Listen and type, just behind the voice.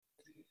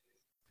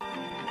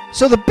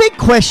So the big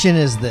question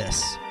is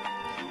this: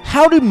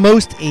 how do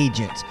most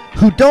agents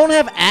who don't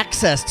have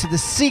access to the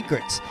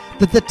secrets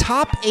that the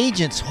top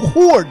agents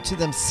hoard to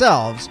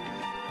themselves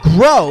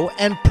grow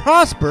and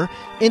prosper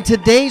in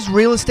today's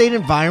real estate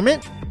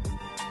environment?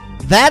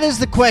 That is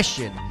the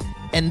question,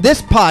 and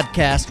this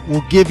podcast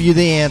will give you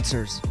the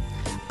answers.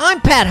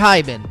 I'm Pat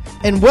Hiban,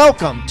 and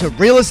welcome to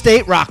Real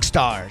Estate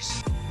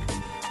Rockstars.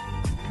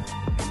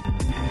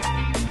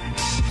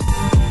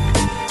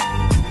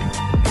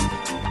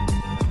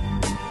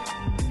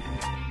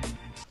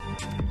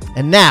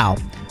 And now,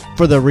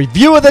 for the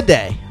review of the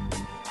day.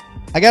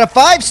 I got a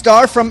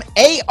 5-star from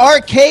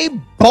ARK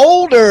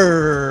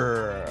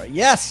Boulder.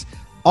 Yes,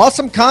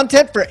 awesome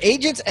content for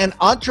agents and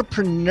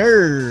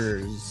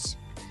entrepreneurs.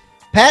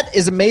 Pat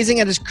is amazing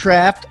at his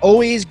craft,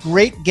 always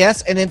great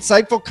guests and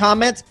insightful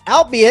comments,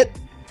 albeit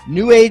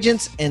new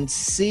agents and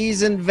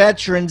seasoned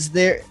veterans.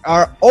 There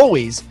are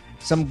always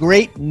some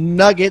great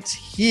nuggets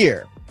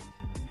here.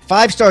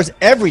 5 stars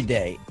every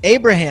day.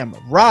 Abraham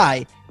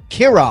Rai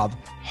Kirov,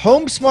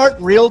 HomeSmart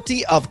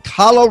Realty of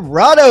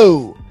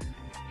Colorado.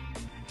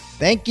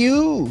 Thank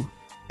you,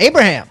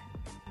 Abraham.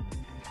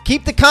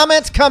 Keep the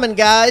comments coming,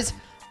 guys.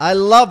 I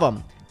love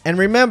them. And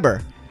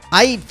remember,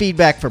 I eat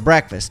feedback for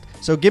breakfast.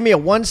 So give me a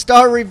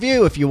 1-star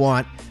review if you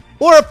want,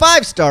 or a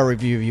 5-star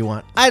review if you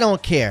want. I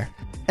don't care.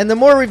 And the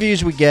more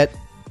reviews we get,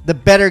 the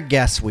better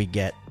guests we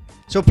get.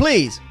 So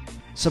please,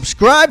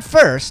 subscribe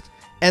first,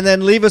 and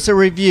then leave us a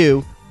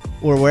review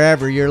or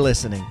wherever you're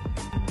listening.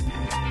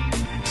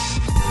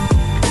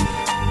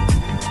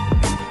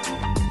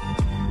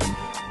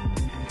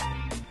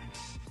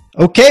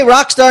 Okay,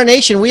 Rockstar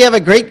Nation, we have a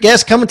great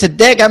guest coming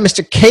today. I got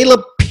Mr.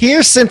 Caleb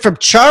Pearson from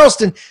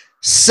Charleston,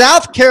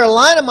 South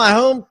Carolina, my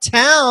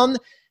hometown.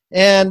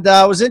 And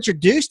I was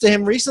introduced to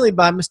him recently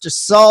by Mr.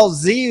 Saul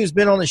Z, who's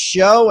been on the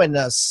show and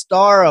a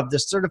star of the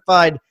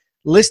Certified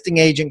Listing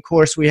Agent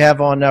course we have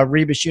on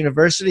Rebus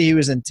University. He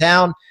was in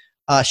town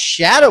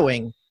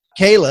shadowing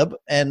Caleb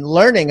and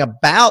learning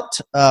about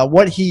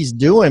what he's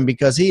doing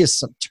because he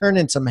is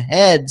turning some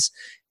heads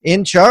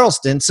in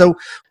Charleston. So,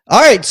 all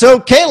right. So,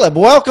 Caleb,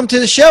 welcome to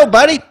the show,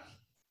 buddy.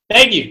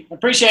 Thank you.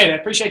 Appreciate it.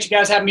 Appreciate you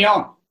guys having me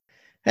on.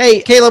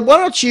 Hey, Caleb, why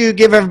don't you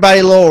give everybody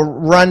a little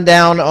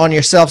rundown on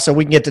yourself so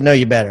we can get to know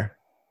you better?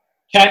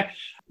 Okay.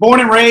 Born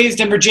and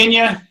raised in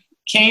Virginia.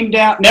 Came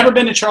down, never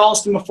been to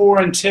Charleston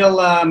before until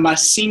my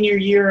senior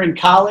year in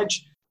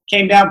college.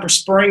 Came down for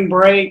spring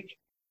break.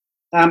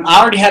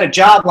 I already had a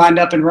job lined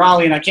up in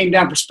Raleigh, and I came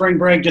down for spring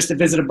break just to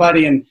visit a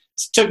buddy. And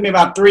it took me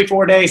about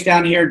 3-4 days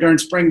down here during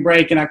spring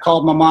break, and I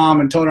called my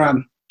mom and told her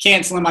I'm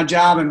canceling my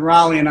job in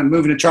Raleigh and I'm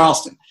moving to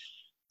Charleston.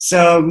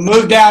 So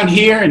moved down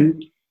here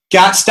and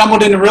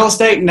stumbled into real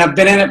estate, and I've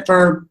been in it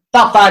for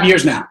about 5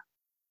 years now.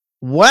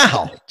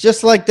 Wow.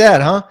 Just like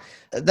that, huh?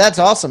 That's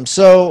awesome.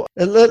 So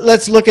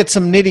let's look at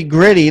some nitty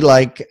gritty.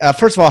 Like,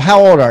 first of all, how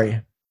old are you?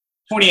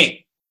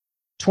 28.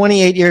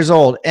 28 years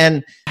old.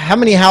 And how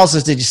many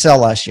houses did you sell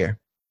last year?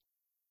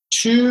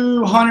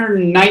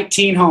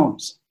 219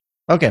 homes.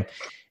 Okay.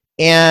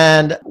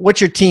 And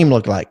what's your team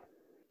look like?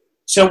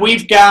 So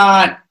we've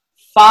got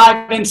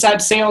 5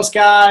 inside sales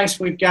guys.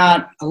 We've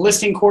got a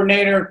listing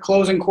coordinator,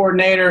 closing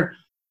coordinator.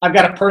 I've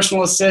got a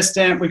personal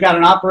assistant. We've got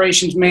an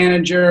operations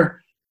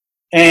manager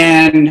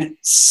and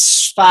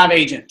 5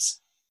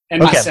 agents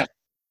and myself.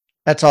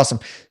 That's awesome.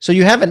 So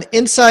you have an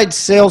inside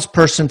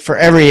salesperson for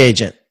every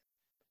agent.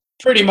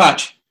 Pretty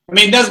much. I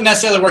mean, it doesn't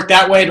necessarily work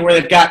that way to where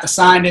they've got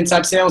assigned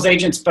inside sales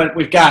agents, but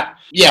we've got,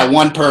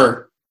 one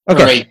per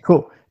agent.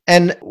 Cool.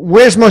 And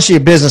where's most of your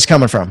business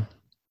coming from?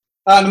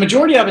 The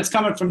majority of it's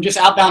coming from just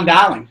outbound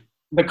dialing.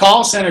 The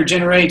call center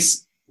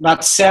generates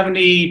about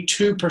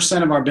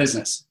 72% of our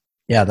business.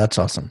 Yeah, that's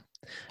awesome.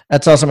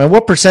 That's awesome. And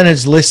what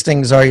percentage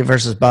listings are you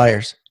versus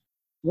buyers?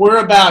 We're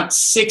about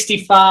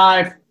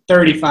 65-35.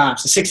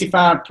 So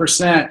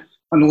 65%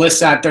 on the list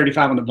side,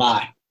 35 on the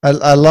buy.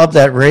 I love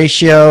that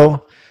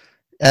ratio.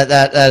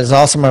 That is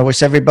awesome. I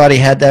wish everybody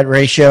had that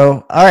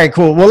ratio. All right,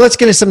 cool. Well, let's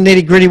get into some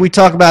nitty gritty. We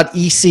talk about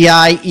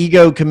ECI,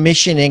 ego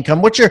commission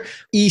income. What's your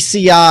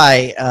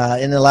ECI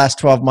in the last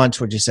 12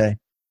 months, would you say?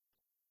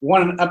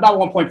 About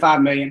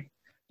 $1.5 million.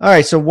 All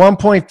right, so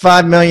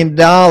 $1.5 million.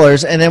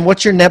 And then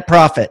what's your net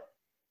profit?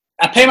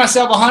 I pay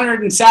myself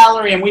 $100 in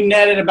salary, and we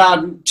netted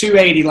about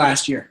 $280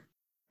 last year.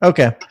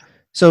 Okay,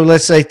 so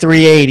let's say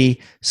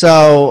 $380.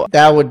 So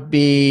that would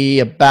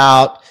be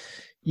about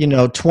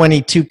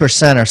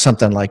 22% or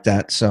something like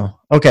that. So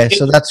okay,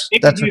 so that's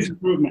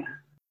improvement.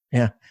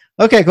 Yeah.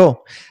 Okay,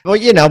 cool.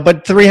 Well,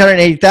 but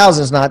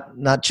 380,000 is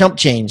not chump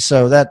change.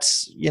 So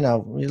that's, you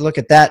look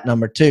at that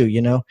number too,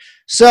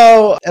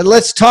 So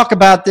let's talk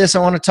about this. I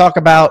want to talk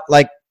about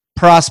like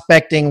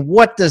prospecting.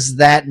 What does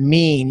that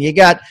mean? You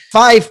got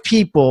 5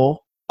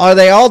 people. Are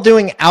they all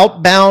doing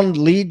outbound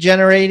lead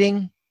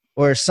generating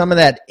or some of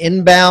that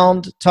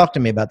inbound? Talk to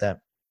me about that.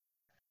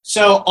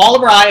 So all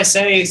of our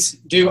ISAs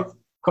do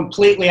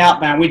completely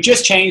outbound. We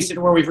just changed it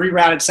where we've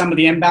rerouted some of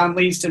the inbound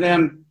leads to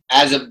them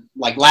as of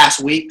like last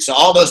week. So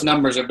all those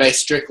numbers are based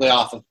strictly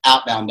off of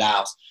outbound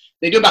dials.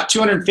 They do about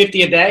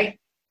 250 a day.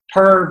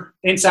 per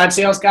inside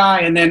sales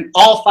guy, and then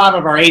all 5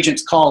 of our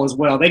agents call as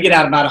well. They get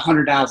out about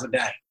 100 dials a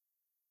day.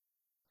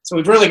 So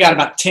we've really got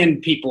about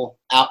 10 people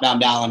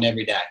outbound dialing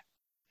every day.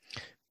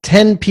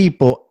 10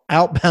 people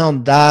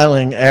outbound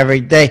dialing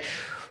every day.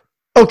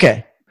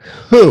 Okay.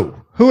 Who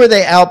are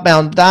they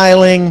outbound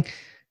dialing?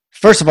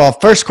 First of all,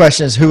 first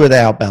question is, who are they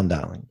outbound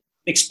dialing?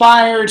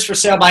 Expireds, for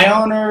sale by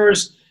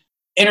owners,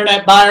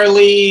 internet buyer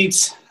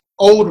leads,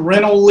 old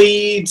rental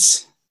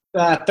leads,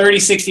 30,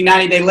 60,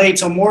 90-day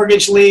late on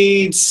mortgage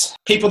leads,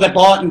 people that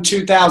bought in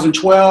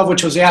 2012,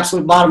 which was the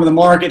absolute bottom of the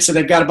market, so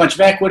they've got a bunch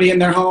of equity in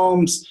their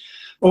homes.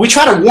 But we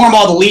try to warm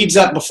all the leads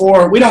up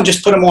before. We don't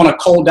just put them on a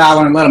cold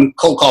dialer and let them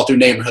cold call through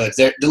neighborhoods.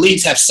 The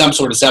leads have some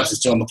sort of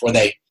substance to them before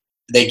they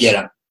get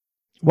them.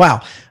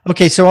 Wow.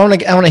 Okay, so I want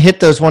to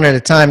hit those one at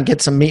a time,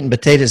 get some meat and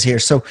potatoes here.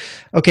 So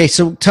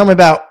tell me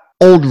about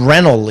old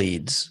rental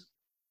leads.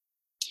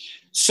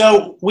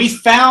 So we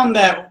found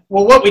that,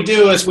 well, what we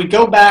do is we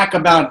go back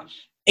about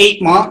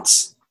 8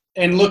 months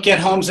and look at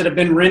homes that have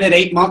been rented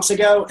 8 months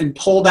ago and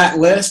pull that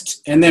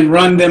list and then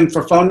run them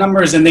for phone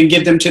numbers and then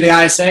give them to the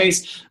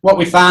ISAs. What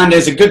we find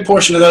is a good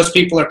portion of those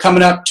people are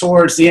coming up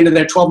towards the end of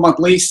their 12-month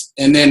lease,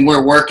 and then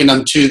we're working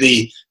them to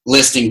the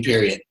listing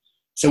period.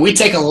 So we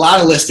take a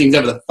lot of listings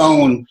over the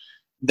phone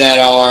that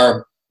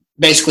are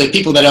basically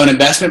people that own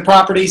investment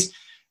properties,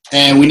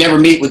 and we never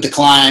meet with the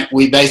client.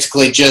 We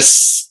basically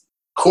just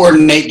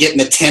coordinate getting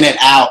the tenant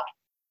out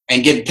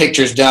and getting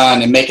pictures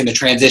done and making the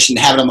transition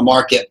to have it on the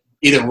market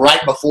either right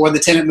before the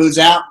tenant moves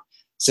out,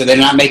 so they're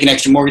not making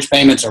extra mortgage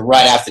payments, or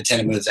right after the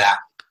tenant moves out.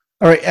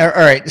 All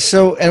right.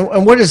 So,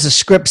 and what does the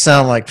script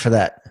sound like for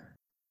that?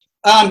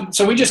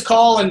 So we just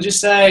call and just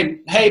say,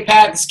 hey,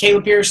 Pat, this is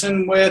Caleb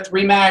Pearson with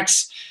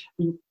RE/MAX.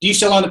 Do you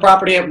still own the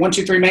property at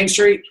 123 Main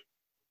Street?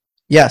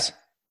 Yes.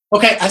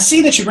 Okay, I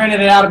see that you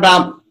rented it out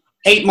about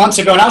 8 months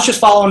ago, and I was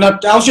just following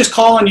up. I was just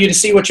calling you to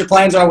see what your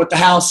plans are with the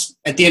house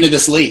at the end of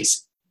this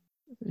lease.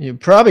 You're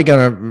probably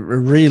going to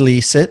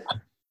release it.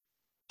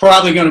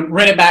 Probably going to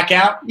rent it back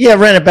out? Yeah,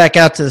 rent it back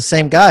out to the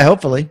same guy,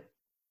 hopefully.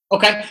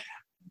 Okay.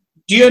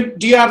 Do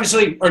you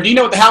obviously, or do you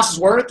know what the house is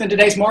worth in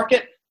today's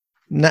market?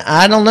 No,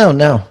 I don't know,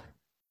 no.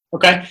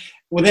 Okay.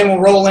 Well, then we'll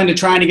roll into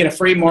trying to get a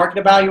free market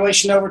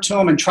evaluation over to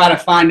them and try to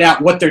find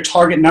out what their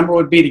target number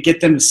would be to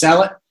get them to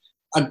sell it.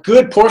 A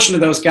good portion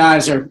of those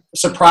guys are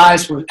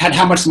surprised at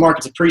how much the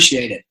market's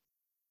appreciated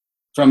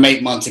from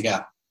 8 months ago.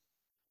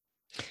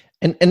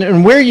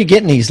 And where are you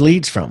getting these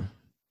leads from?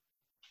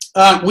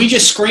 We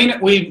just screen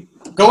it. We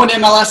go into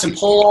MLS and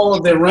pull all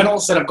of the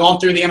rentals that have gone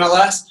through the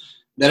MLS.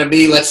 That'll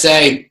be, let's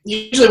say,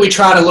 usually we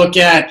try to look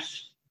at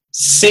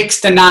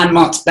 6 to 9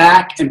 months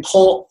back and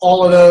pull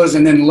all of those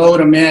and then load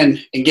them in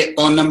and get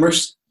phone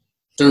numbers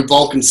through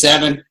Vulcan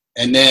 7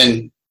 and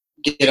then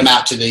get them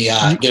out to the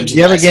Do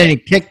you ever get any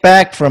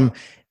kickback from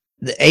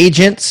the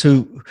agents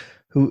who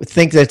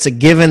think that it's a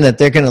given that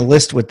they're going to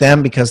list with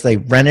them because they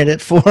rented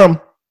it for them?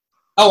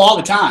 Oh, all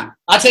the time.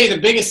 I tell you, the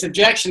biggest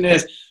objection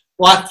is,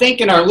 well, I think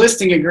in our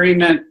listing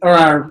agreement or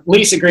our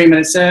lease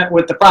agreement, it said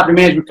with the property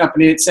management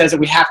company, it says that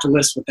we have to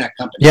list with that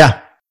company.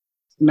 Yeah.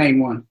 The main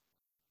one.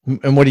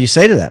 And what do you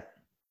say to that?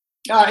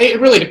 It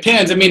really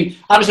depends. I mean,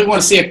 obviously we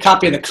want to see a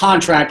copy of the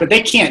contract, but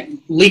they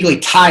can't legally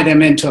tie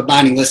them into a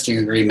binding listing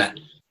agreement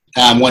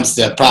with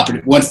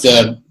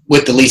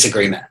the lease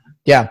agreement.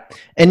 Yeah.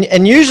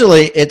 And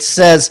usually it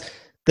says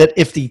that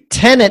if the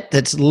tenant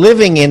that's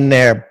living in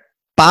there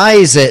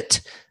buys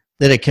it,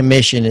 that a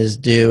commission is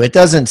due. It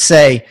doesn't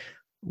say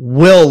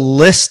will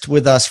list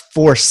with us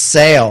for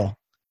sale.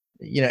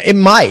 You know,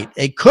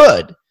 it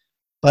could,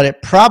 but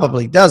it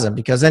probably doesn't,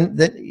 because then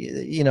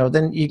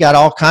you got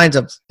all kinds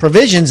of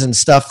provisions and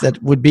stuff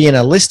that would be in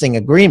a listing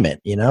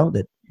agreement,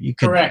 that you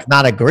could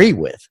not agree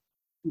with.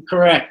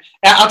 Correct.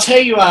 I'll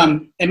tell you,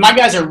 and my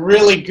guys are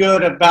really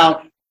good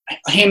about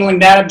handling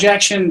that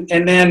objection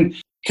and then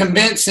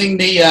convincing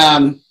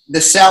the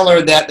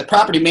seller that the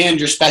property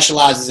manager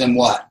specializes in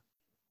what?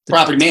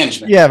 Property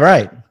management. Yeah,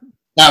 right.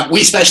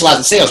 We specialize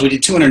in sales. We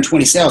did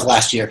 220 sales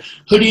last year.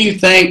 Where do you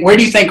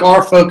think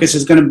our focus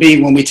is going to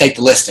be when we take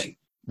the listing?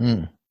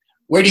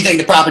 Where do you think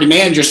the property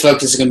manager's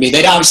focus is going to be?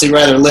 They'd obviously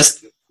rather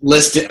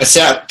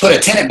put a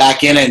tenant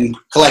back in and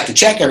collect a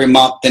check every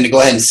month than to go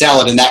ahead and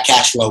sell it in that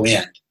cash flow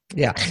end.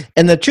 Yeah.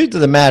 And the truth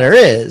of the matter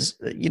is,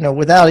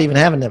 without even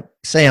having to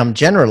say I'm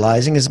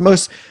generalizing, is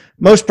most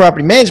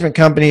property management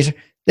companies,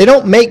 they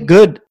don't make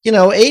good,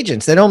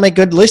 agents. They don't make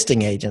good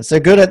listing agents. They're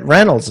good at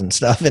rentals and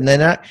stuff, and they're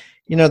not,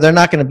 they're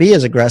not going to be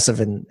as aggressive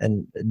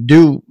and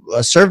do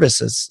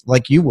services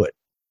like you would.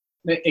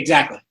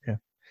 Exactly. Yeah.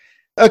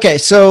 Okay.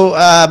 So,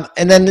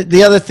 and then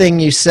the other thing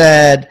you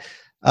said,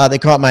 they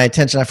caught my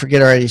attention. I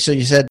forget already. So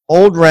you said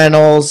old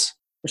rentals.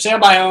 For sale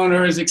by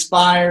owners,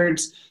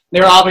 expireds.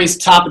 They're always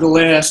top of the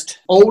list.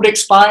 Old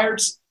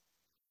expireds.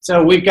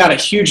 So we've got a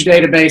huge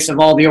database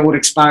of all the old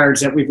expireds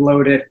that we've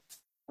loaded.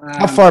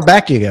 How far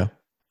back do you go?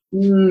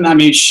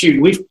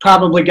 We've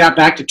probably got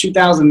back to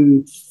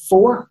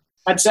 2004,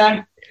 I'd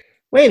say.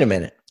 Wait a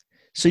minute.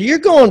 So you're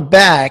going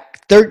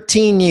back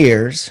 13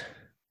 years,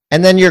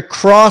 and then you're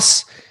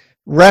cross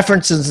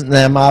references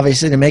them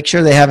obviously to make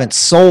sure they haven't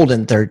sold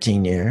in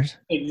 13 years.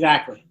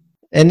 Exactly.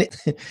 And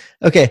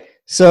okay,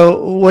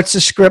 so what's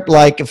the script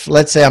like if,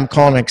 let's say, I'm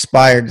calling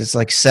expired, it's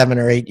like 7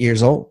 or 8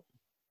 years old?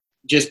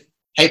 Just,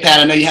 hey, Pat,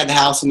 I know you had the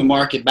house on the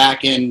market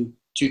back in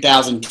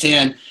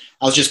 2010.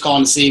 I was just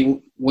calling to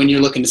see when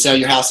you're looking to sell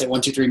your house at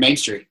 123 Main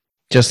Street.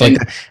 Just like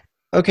that.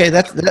 Okay,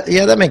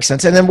 that makes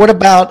sense. And then what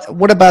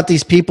about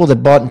these people that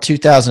bought in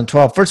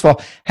 2012? First of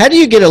all, how do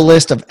you get a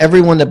list of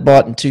everyone that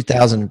bought in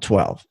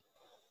 2012?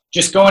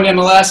 Just go in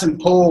MLS and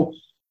pull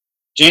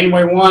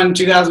January 1,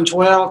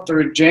 2012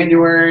 through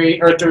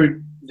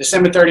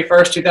December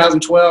 31st,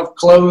 2012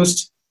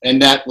 closed. And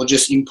that will you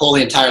can pull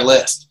the entire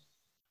list.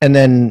 And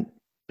then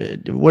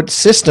what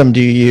system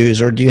do you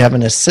use, or do you have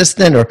an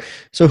assistant, or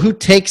so who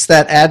takes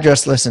that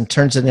address list and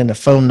turns it into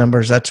phone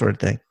numbers, that sort of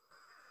thing?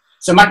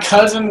 So my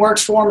cousin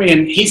works for me,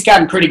 and he's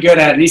gotten pretty good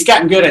at it. He's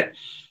gotten good at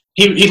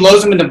he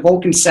loads them into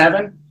Vulcan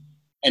 7,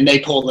 and they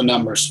pull the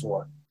numbers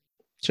for it.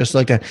 Just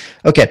like that.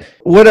 Okay.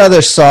 What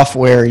other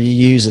software are you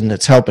using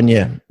that's helping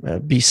you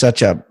be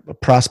such a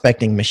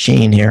prospecting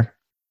machine here?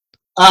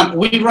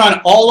 We run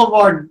all of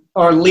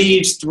our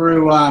leads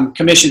through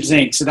Commissions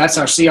Inc. So that's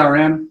our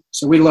CRM.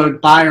 So we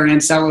load buyer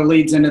and seller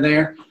leads into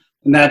there,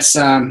 and that's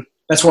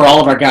where all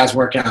of our guys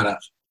work out of.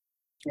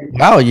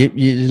 Wow,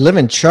 you live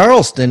in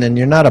Charleston and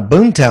you're not a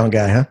Boomtown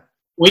guy, huh?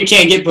 We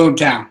can't get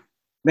Boomtown.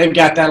 They've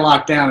got that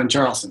locked down in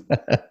Charleston.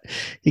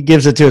 He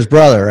gives it to his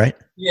brother, right?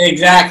 Yeah,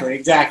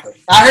 exactly.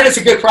 I heard it's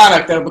a good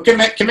product, though, but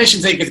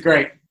Commissions Inc. is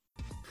great.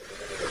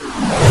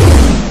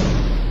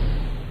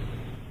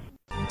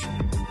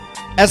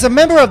 As a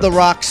member of the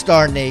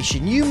Rockstar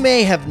Nation, you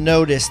may have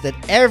noticed that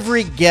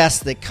every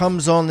guest that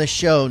comes on the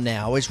show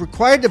now is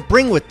required to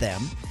bring with them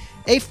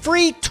a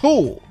free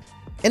tool,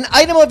 an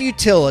item of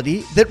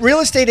utility that real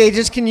estate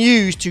agents can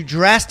use to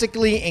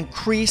drastically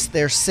increase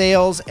their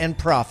sales and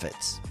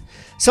profits.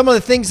 Some of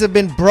the things that have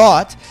been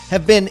brought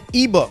have been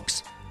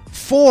ebooks,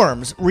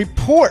 forms,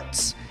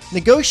 reports,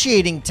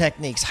 negotiating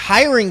techniques,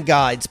 hiring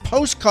guides,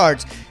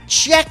 postcards,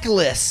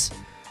 checklists,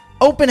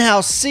 open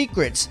house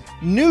secrets,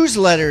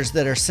 newsletters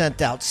that are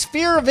sent out,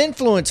 sphere of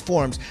influence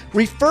forms,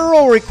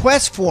 referral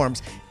request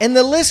forms, and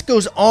the list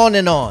goes on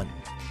and on.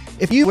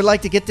 If you would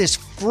like to get this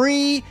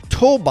free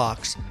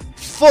toolbox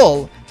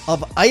full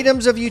of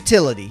items of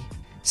utility,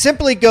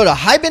 simply go to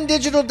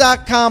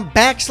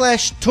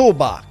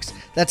hibandigital.com/toolbox.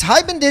 That's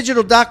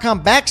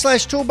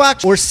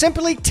hibandigital.com/toolbox, or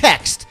simply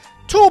text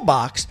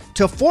toolbox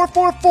to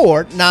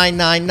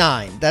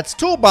 444-999. That's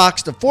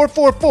toolbox to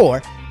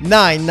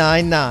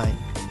 444-999.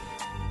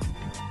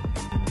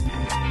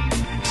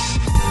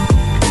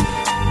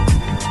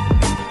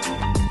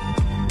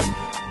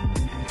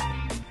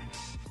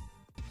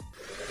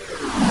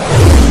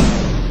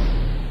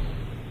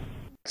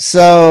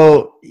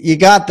 So you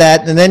got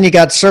that, and then you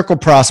got circle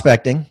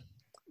prospecting,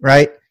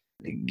 right?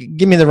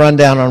 Give me the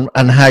rundown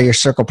on how you're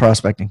circle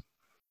prospecting.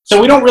 So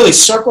we don't really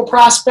circle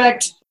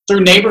prospect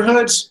through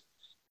neighborhoods.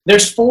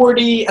 There's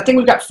I think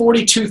we've got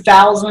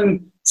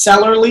 42,000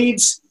 seller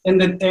leads in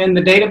the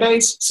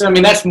database. So, I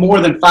mean, that's more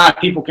than 5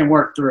 people can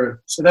work through.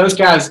 So those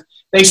guys,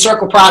 they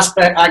circle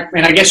prospect,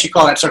 I guess you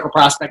call that circle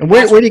prospect.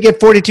 Where do you get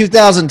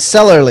 42,000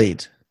 seller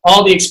leads?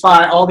 All the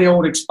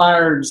old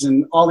expireds,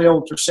 and all the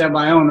old for sale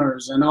by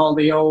owners, and all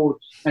the old,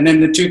 and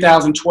then the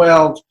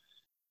 2012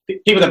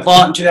 people that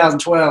bought in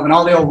 2012, and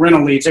all the old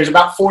rental leads. There's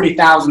about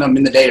 40,000 of them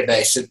in the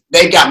database. So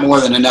they've got more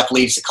than enough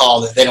leads to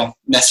call that they don't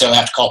necessarily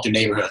have to call through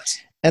neighborhoods.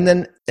 And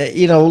then,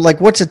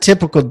 like, what's a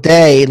typical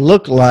day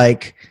look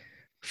like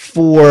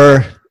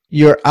for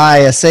your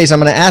ISAs? I'm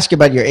going to ask you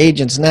about your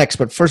agents next,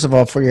 but first of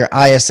all, for your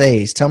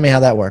ISAs, tell me how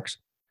that works.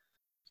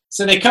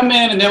 So they come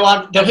in and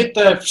they'll hit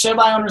the sale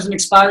by owners and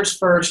expireds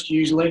first,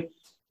 usually.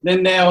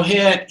 Then they'll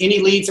hit any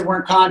leads that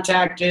weren't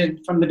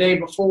contacted from the day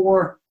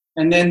before,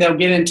 and then they'll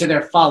get into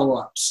their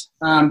follow-ups.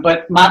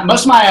 But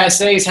most of my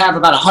ISAs have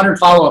about 100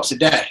 follow-ups a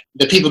day.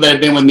 The people that have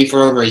been with me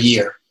for over a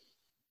year.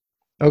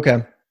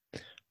 Okay.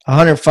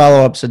 100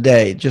 follow-ups a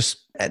day.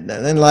 And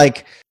then,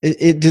 like,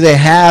 do they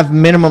have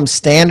minimum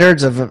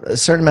standards of a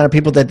certain amount of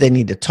people that they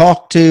need to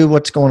talk to?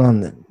 What's going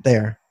on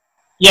there?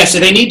 Yeah, so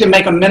they need to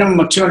make a minimum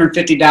of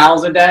 250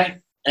 dials a day.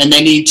 And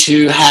they need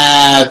to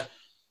have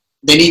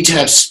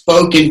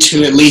spoken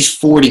to at least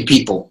 40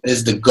 people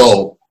is the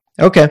goal.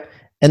 Okay.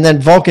 And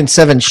then Vulcan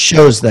 7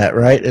 shows that,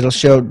 right? It'll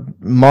show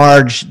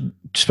Marge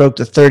spoke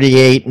to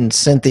 38 and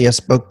Cynthia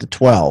spoke to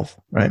 12,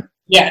 right?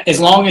 Yeah, as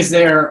long as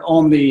they're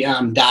on the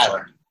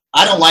dialer.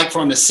 I don't like for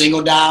them to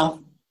single dial,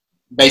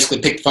 basically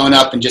pick the phone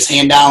up and just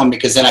hand dial them,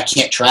 because then I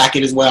can't track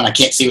it as well and I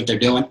can't see what they're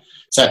doing.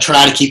 So I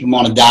try to keep them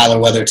on a dialer,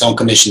 whether it's on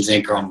Commissions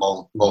Inc. or on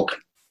Vulcan.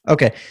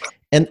 Okay.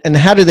 And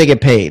how do they get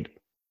paid?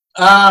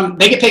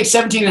 They get paid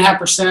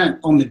 17.5%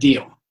 on the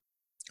deal.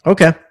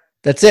 Okay.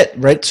 That's it,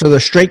 right? So they're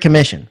straight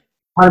commission.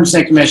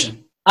 100%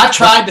 commission. I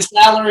tried the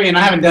salary and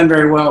I haven't done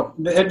very well.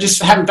 I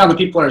just haven't found the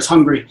people that are as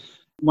hungry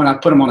when I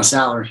put them on a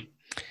salary.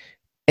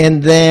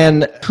 And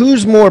then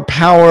who's more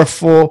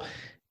powerful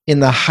in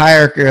the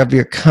hierarchy of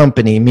your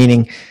company?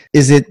 Meaning,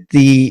 is it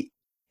the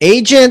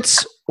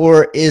agents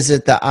or is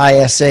it the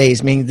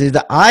ISAs? Meaning, do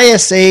the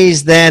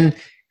ISAs then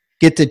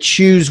get to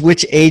choose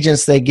which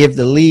agents they give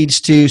the leads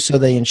to, so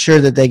they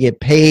ensure that they get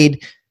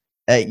paid,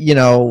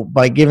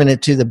 by giving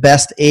it to the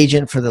best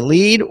agent for the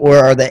lead, or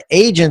are the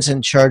agents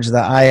in charge of the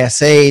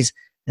ISAs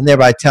and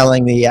thereby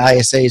telling the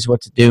ISAs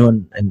what to do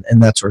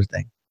and that sort of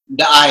thing?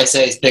 The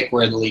ISAs pick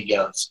where the lead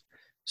goes.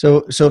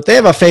 So if they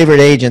have a favorite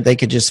agent, they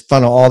could just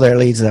funnel all their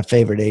leads to that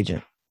favorite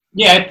agent.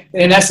 Yeah,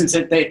 in essence,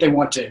 they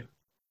want to.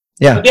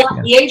 Yeah. But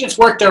the agents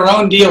work their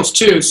own deals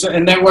too,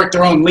 and they work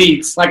their own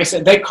leads. Like I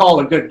said, they call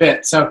a good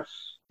bit. So,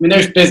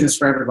 there's business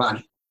for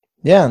everybody.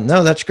 Yeah,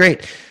 no, that's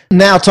great.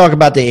 Now talk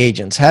about the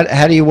agents.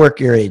 How do you work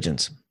your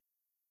agents?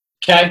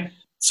 Okay.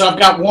 So I've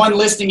got one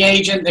listing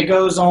agent that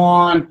goes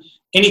on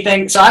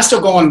anything. So I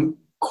still go on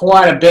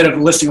quite a bit of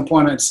listing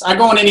appointments. I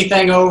go on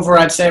anything over,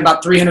 I'd say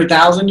about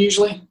 300,000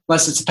 usually,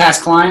 unless it's a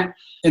past client.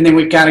 And then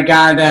we've got a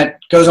guy that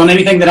goes on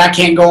anything that I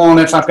can't go on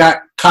if I've got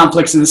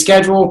conflicts in the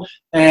schedule,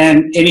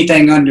 and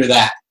anything under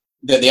that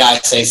the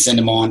ISA send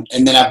them on.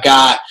 And then I've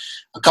got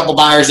a couple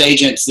buyers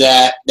agents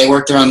that they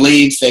work their own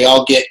leads. They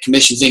all get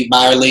Commissions Inc.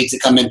 buyer leads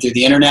that come in through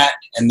the internet,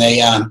 and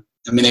they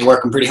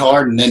work them pretty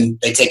hard, and then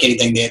they take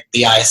anything that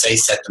the ISA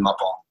set them up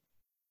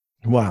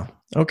on. Wow.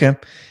 Okay.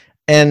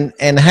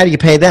 And how do you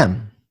pay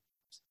them?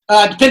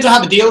 Depends on how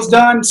the deal's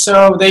done.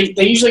 So they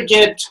usually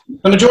get,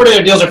 the majority of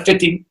their deals are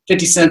 50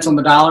 cents on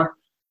the dollar.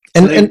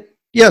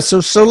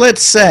 So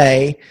let's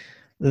say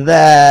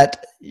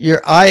that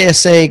your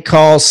ISA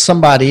calls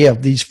somebody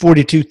of these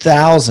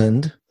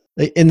 42,000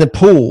 in the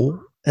pool,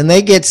 and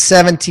they get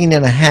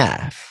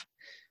 17.5.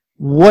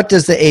 What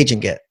does the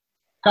agent get?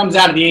 Comes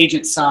out of the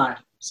agent's side.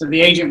 So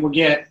the agent will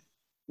get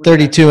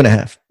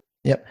 32.5.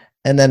 Yep.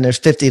 And then there's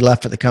 50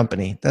 left for the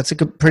company. That's a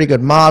pretty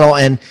good model.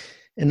 And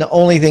the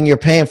only thing you're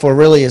paying for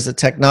really is the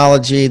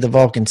technology, the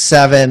Vulcan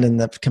 7 and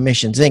the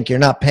Commissions Inc. You're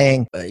not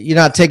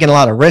taking a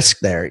lot of risk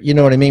there. You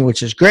know what I mean?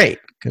 Which is great,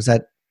 because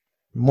that's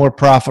more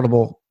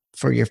profitable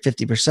for your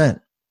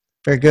 50%.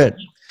 Very good.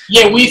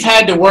 Yeah, we've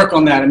had to work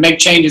on that and make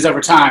changes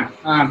over time.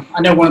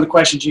 I know one of the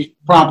questions you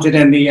prompted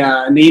in the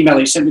email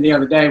you sent me the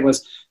other day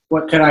was,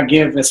 what could I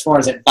give as far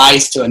as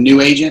advice to a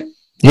new agent?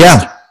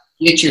 Yeah.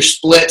 Get your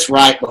splits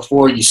right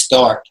before you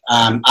start.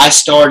 I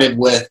started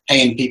with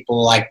paying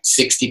people like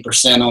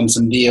 60% on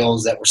some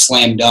deals that were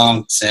slam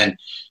dunks, and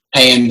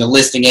paying the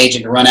listing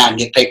agent to run out and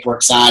get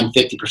paperwork signed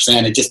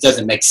 50%. It just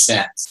doesn't make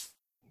sense.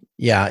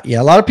 Yeah.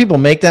 A lot of people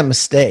make that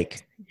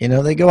mistake.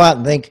 They go out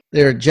and think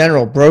they're a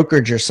general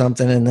brokerage or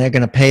something, and they're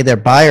going to pay their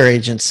buyer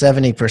agent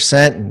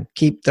 70% and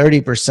keep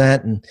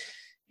 30%. And,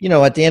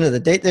 at the end of the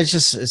day, it's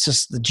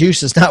just the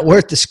juice is not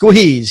worth the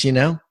squeeze,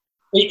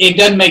 It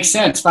doesn't make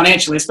sense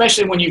financially,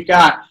 especially when you've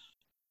got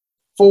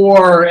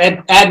 4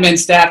 admin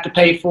staff to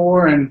pay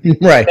for, and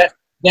right.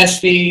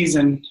 desk fees,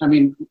 and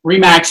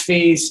Remax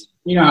fees.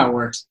 You know how it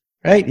works.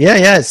 Right.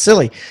 Yeah. It's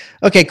silly.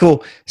 Okay,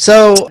 cool.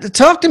 So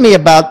talk to me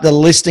about the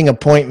listing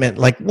appointment.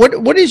 Like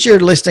what is your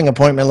listing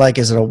appointment like?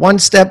 Is it a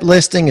 1-step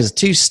listing? Is it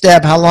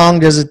 2-step? How long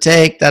does it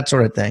take? That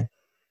sort of thing.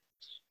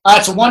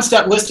 It's a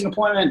 1-step listing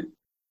appointment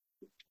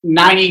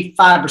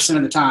 95%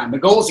 of the time. The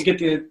goal is to get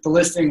the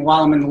listing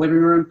while I'm in the living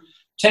room.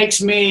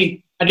 Takes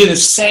me, I do the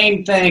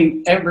same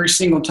thing every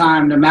single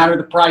time, no matter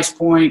the price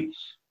point,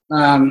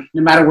 no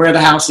matter where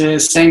the house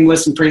is, same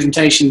listing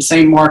presentation,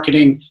 same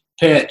marketing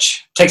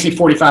pitch. Takes me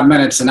 45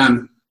 minutes, and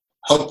I'm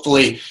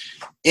hopefully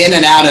in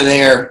and out of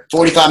there,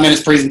 45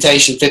 minutes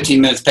presentation, 15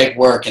 minutes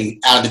paperwork,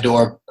 and out of the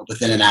door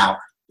within an hour.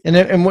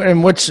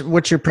 And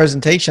what's your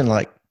presentation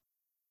like?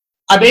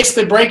 I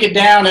basically break it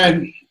down,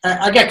 and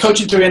I got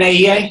coaching through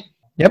NAEA.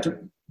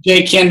 Yep.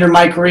 Jay Kinder,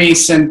 Mike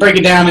Reese, and break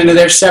it down into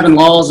their 7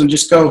 laws and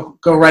just go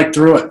right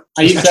through it.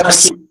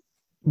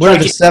 What are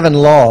the 7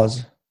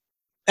 laws?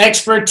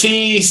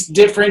 Expertise,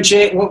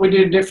 differentiate, what we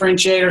do to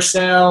differentiate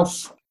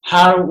ourselves.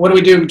 What do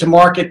we do to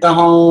market the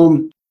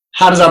home?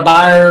 How does our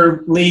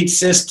buyer lead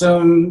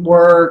system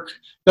work?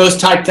 Those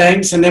type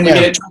things. And then we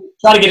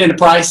try to get into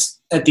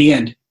price at the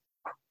end.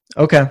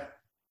 Okay.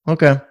 All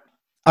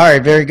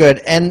right. Very good.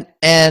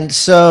 And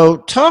so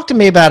talk to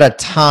me about a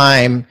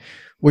time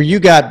where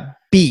you got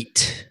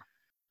beat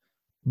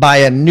by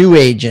a new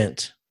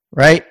agent,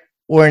 right?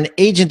 Or an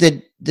agent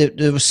that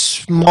was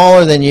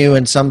smaller than you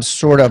in some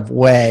sort of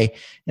way.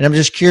 And I'm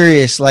just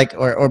curious,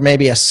 or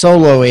maybe a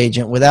solo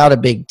agent without a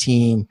big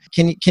team.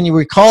 Can you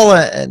recall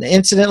an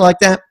incident like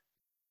that?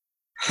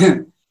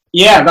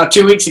 Yeah, about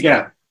 2 weeks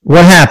ago.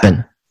 What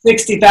happened?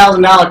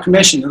 $60,000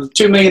 commission. It was a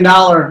 $2 million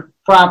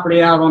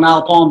property out on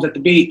Isle Palms at the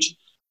beach.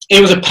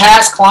 It was a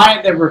past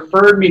client that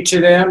referred me to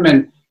them,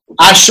 and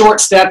I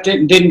short-stepped it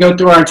and didn't go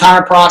through our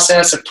entire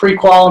process of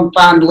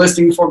pre-qualifying the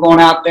listing before going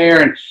out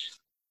there, and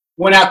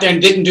went out there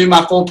and didn't do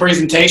my full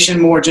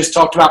presentation, more just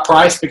talked about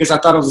price because I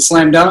thought it was a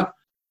slam dunk.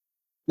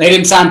 They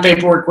didn't sign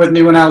paperwork with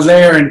me when I was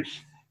there, and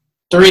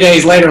 3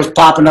 days later it was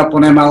popping up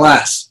on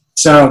MLS.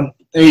 So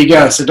there you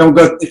go. So don't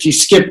go, if you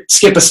skip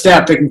a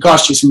step, it can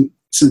cost you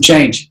some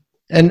change.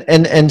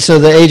 And so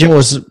the agent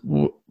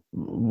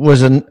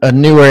was a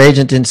newer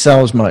agent, didn't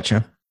sell as much,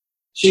 huh?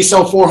 She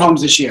sold 4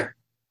 homes this year.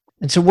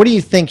 And so what do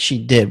you think she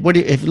did?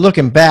 If you're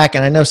looking back,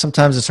 and I know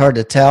sometimes it's hard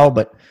to tell,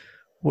 but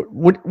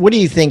what do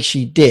you think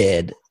she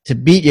did to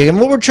beat you? And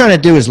what we're trying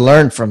to do is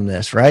learn from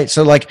this, right?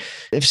 So like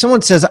if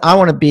someone says, I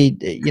want to be,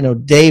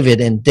 David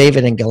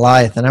and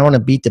Goliath, and I want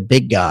to beat the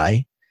big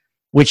guy,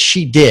 which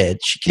she did,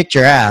 she kicked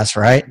your ass,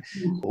 right?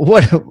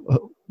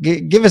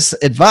 Give us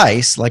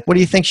advice. Like, what do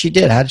you think she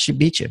did? How did she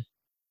beat you?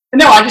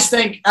 No, I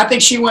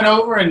think she went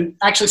over and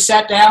actually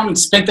sat down and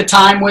spent the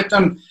time with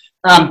them,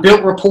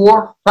 built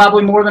rapport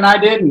probably more than I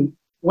did, and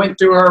went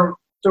through a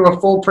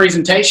full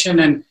presentation.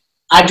 And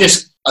I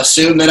just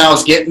assumed that I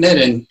was getting it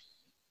and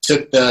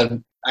took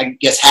the, I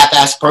guess,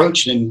 half-ass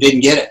approach and didn't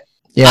get it.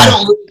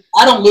 Yeah.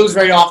 I don't lose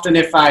very often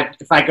if I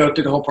go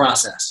through the whole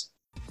process.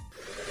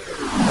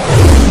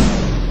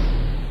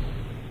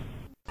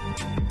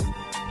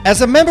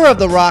 As a member of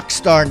the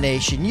Rockstar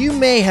Nation, you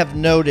may have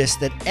noticed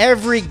that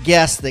every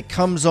guest that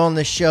comes on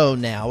the show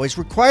now is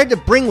required to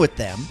bring with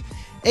them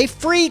a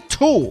free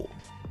tool,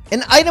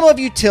 an item of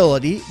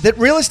utility that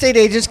real estate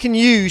agents can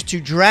use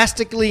to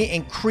drastically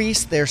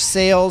increase their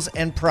sales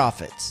and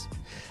profits.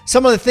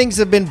 Some of the things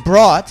that have been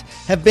brought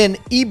have been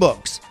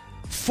ebooks,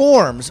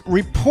 forms,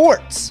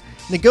 reports,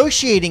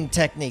 negotiating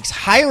techniques,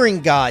 hiring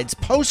guides,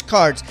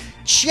 postcards,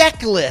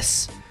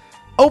 checklists,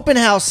 open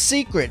house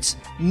secrets,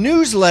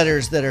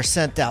 newsletters that are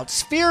sent out,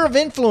 sphere of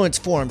influence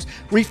forms,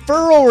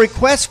 referral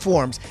request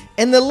forms,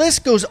 and the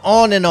list goes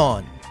on and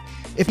on.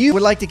 If you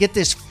would like to get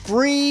this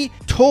free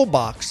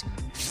toolbox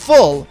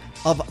full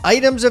of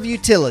items of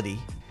utility,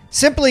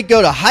 simply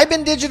go to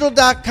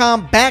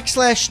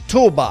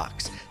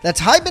hibandigital.com/toolbox.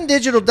 That's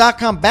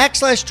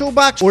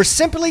hibandigital.com/toolbox, or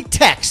simply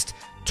text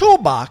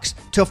toolbox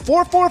to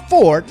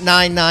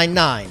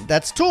 444-999.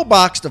 That's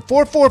toolbox to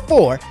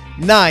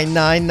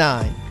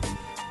 444-999.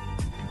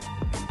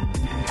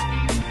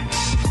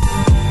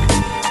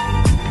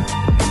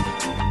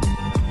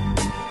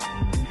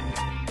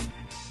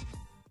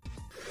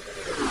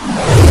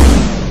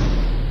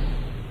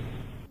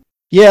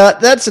 Yeah,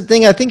 that's the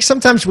thing. I think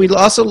sometimes we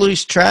also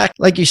lose track.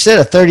 Like you said,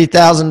 a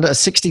 $30,000, a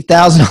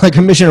 $60,000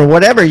 commission or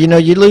whatever, you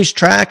lose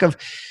track of.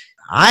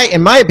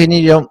 In my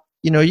opinion,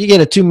 you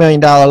get a $2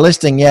 million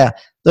listing. Yeah,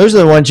 those are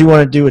the ones you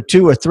want to do a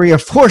 2 or 3 or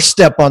 4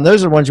 step on.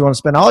 Those are the ones you want to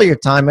spend all your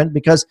time in,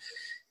 because,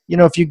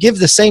 if you give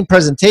the same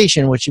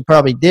presentation, which you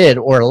probably did,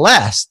 or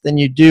less than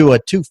you do a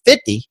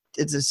 250,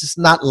 it's just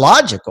not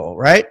logical,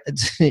 right?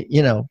 It's,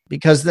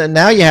 because then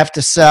now you have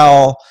to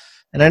sell.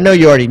 And I know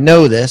you already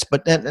know this,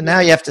 but then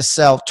now you have to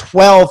sell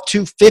 12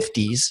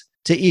 250s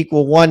to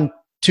equal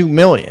 2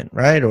 million,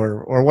 right?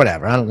 Or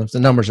whatever. I don't know if the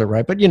numbers are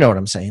right, but you know what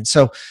I'm saying.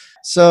 So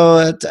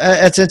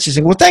that's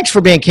interesting. Well, thanks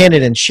for being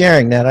candid and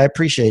sharing that. I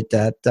appreciate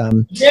that.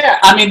 Yeah,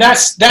 I mean,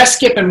 that's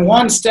skipping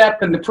one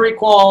step in the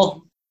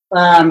pre-qual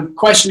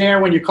questionnaire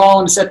when you're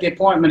calling to set the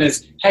appointment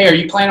is, hey, are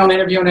you planning on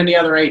interviewing any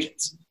other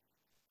agents?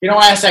 If you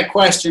don't ask that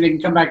question, it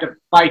can come back to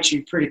bite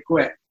you pretty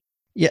quick.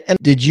 Yeah, and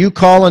did you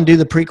call and do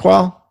the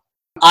pre-qual?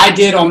 I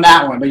did on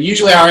that one, but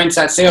usually our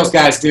inside sales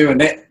guys do, and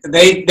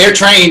they're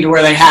trained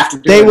where they have to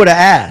do it. They would have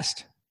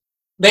asked.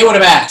 They would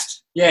have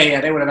asked.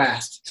 Yeah, they would have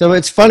asked. So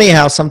it's funny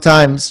how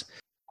sometimes,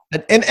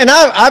 and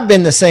I've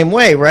been the same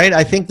way, right?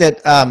 I think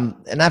that,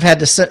 and I've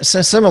had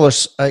similar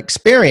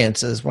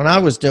experiences when I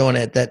was doing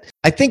it, that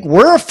I think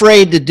we're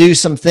afraid to do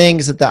some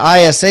things that the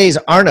ISAs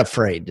aren't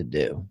afraid to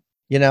do,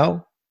 Yeah,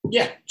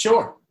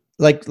 sure.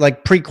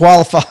 Like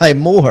pre-qualify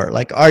more.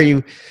 Like, are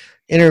you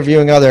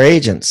interviewing other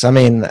agents? I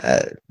mean,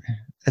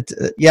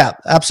 yeah,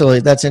 absolutely.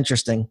 That's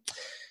interesting.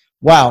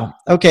 Wow.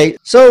 Okay.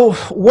 So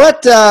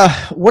what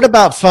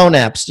about phone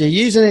apps? Do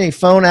you use any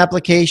phone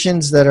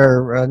applications that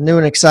are new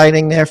and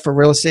exciting there for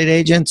real estate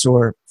agents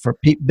or for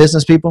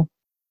business people?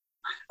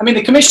 I mean,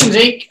 the Commissions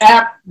Inc.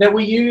 app that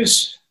we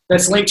use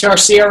that's linked to our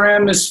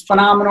CRM is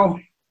phenomenal.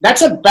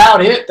 That's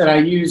about it that I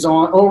use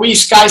or we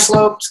use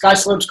SkySlope.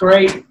 SkySlope's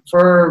great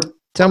for.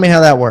 Tell me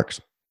how that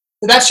works.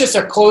 That's just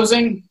a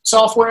closing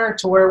software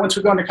to where once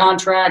we go into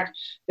contract,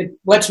 it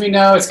lets me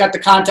know. It's got the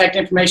contact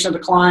information of the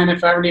client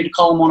if I ever need to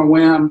call them on a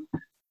whim.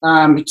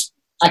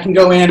 I can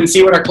go in and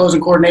see what our closing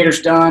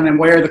coordinator's done and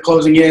where the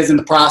closing is in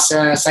the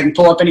process. I can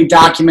pull up any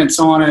documents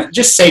on it. It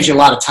just saves you a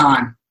lot of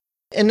time.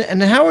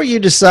 And how are you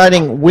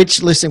deciding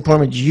which listing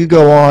appointments you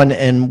go on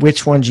and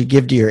which ones you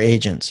give to your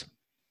agents?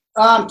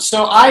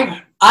 So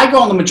I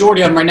go on the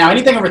majority of them right now.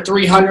 Anything over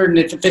 300, and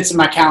if it fits in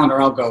my calendar,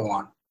 I'll go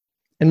on.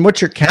 And what's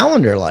your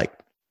calendar like?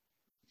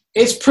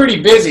 It's pretty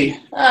busy.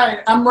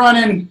 I'm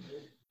running,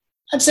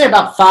 I'd say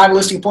about 5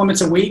 listing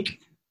appointments a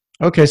week.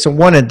 Okay, so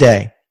 1 a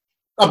day.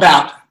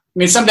 About. I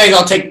mean, some days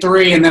I'll take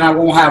 3 and then I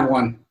won't have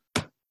one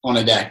on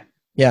a day.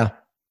 Yeah.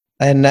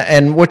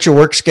 And what's your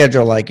work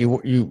schedule like?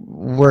 You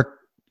work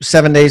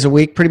 7 days a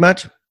week pretty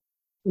much?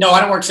 No, I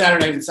don't work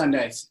Saturdays and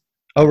Sundays.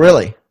 Oh,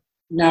 really?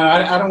 No,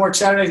 I don't work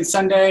Saturdays and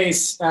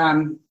Sundays.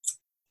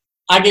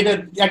 I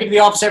get to the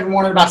office every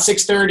morning about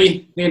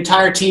 6:30. The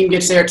entire team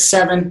gets there at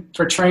 7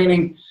 for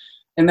training.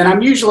 And then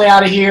I'm usually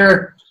out of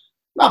here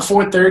about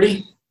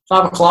 4:30,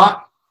 5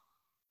 o'clock.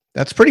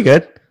 That's pretty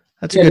good.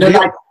 That's a good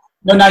deal.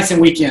 No nights and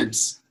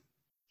weekends.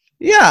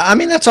 Yeah, I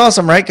mean, that's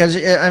awesome, right? Because,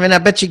 I mean, I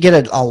bet you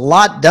get a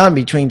lot done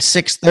between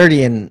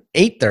 6:30 and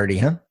 8:30,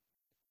 huh?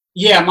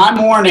 Yeah, my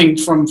morning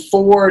from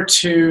 4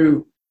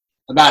 to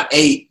about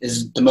 8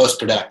 is the most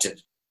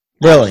productive.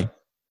 Really?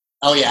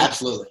 Oh, yeah,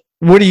 absolutely.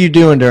 What are you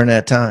doing during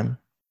that time?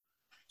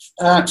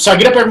 So I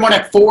get up every morning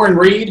at 4 and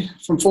read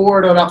from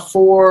 4 to about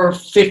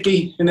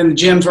 4:50, and then the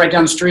gym's right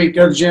down the street.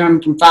 Go to the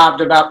gym from 5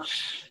 to about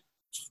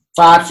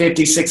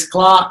 5:50, 6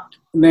 o'clock,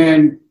 and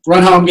then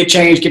run home, get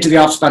changed, get to the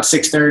office about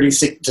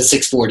 6:30 to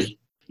 6:40.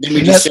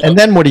 And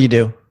then what do you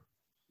do?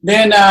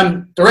 Then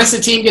the rest of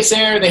the team gets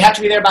there. They have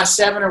to be there by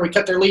 7, or we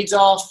cut their leads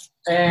off.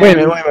 And Wait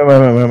a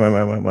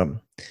minute.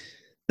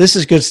 This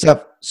is good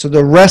stuff. So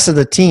the rest of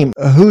the team,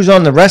 who's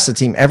on the rest of the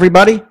team?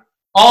 Everybody?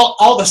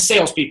 All the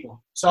salespeople.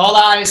 So all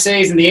the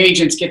ISAs and the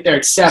agents get there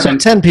at 7. So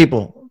 10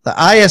 people, the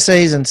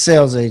ISAs and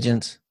sales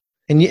agents.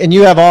 And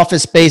you have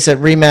office space at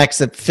RE/MAX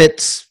that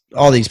fits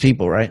all these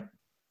people, right?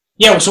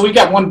 Yeah, so we've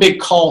got one big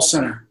call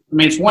center. I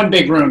mean, it's one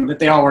big room that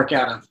they all work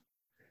out of.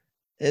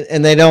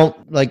 And they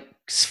don't like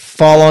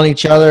fall on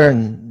each other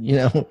and,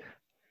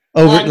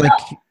 like,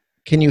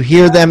 can you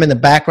hear them in the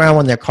background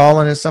when they're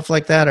calling and stuff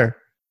like that? Or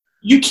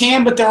you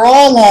can, but they're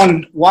all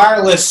on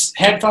wireless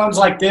headphones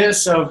like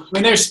this. So, I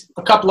mean, there's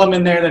a couple of them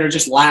in there that are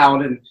just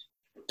loud, and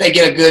they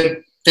get a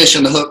good fish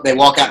on the hook. They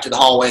walk out to the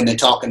hallway and they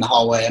talk in the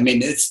hallway. I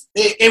mean,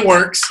 it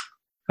works.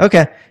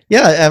 Okay.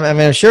 Yeah. I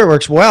mean, I'm sure it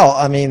works well.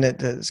 I mean,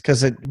 it's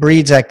because it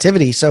breeds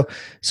activity. So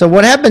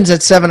what happens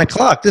at 7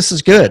 o'clock? This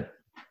is good.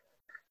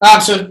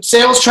 So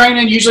sales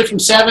training usually from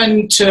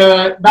 7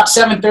 to about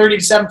 7:30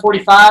 to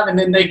 7:45, and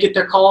then they get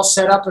their calls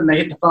set up and they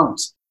hit the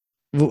phones.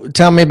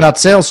 Tell me about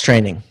sales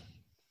training.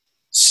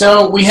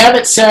 So we have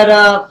it set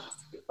up.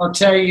 I'll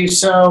tell you.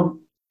 So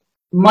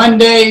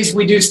Mondays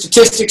we do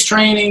statistics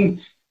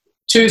training.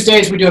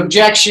 Tuesdays we do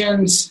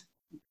objections.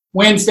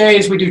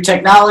 Wednesdays we do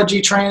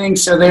technology training.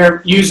 So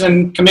they're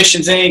using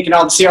Commissions Inc. and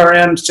all the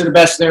CRMs to the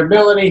best of their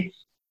ability.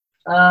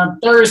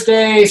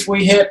 Thursdays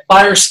we hit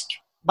buyer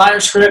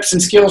scripts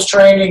and skills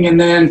training, and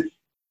then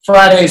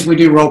Fridays we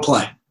do role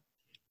play.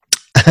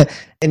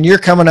 And you're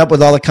coming up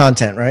with all the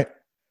content, right?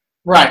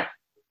 Right.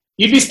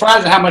 You'd be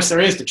surprised at how much there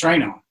is to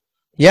train on.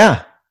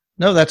 Yeah.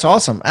 No, that's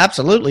awesome.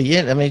 Absolutely.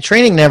 Yeah. I mean,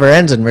 training never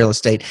ends in real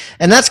estate.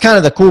 And that's kind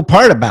of the cool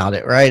part about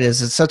it, right?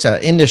 Is it's such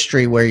an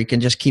industry where you can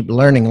just keep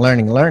learning.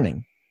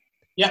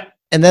 Yeah.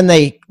 And then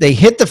they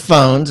hit the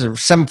phones at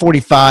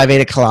 7:45,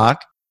 8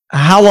 o'clock.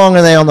 How long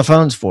are they on the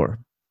phones for?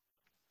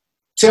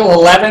 Till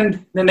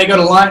 11, then they go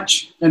to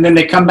lunch, and then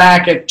they come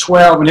back at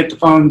 12 and hit the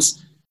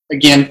phones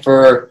again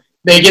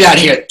they get out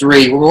here at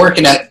 3. We're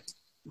working at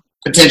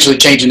potentially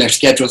changing their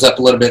schedules up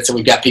a little bit, so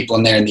we've got people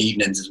in there in the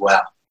evenings as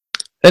well.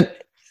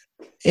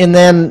 And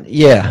then,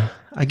 yeah,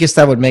 I guess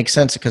that would make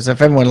sense, because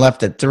if everyone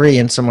left at 3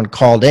 and someone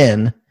called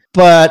in,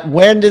 but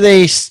when do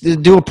they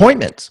do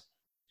appointments?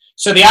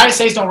 So the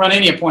ISAs don't run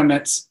any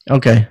appointments.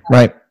 Okay,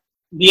 right.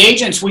 The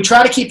agents, we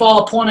try to keep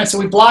all appointments, so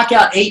we block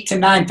out 8 to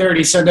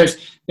 9:30. So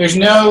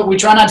we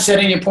try not to set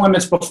any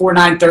appointments before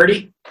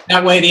 9:30.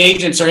 That way the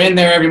agents are in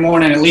there every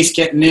morning, at least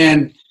getting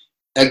in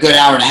a good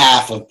hour and a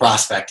half of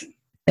prospecting.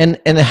 And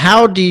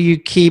how do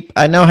you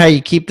I know how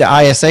you keep the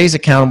ISAs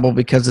accountable,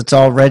 because it's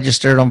all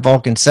registered on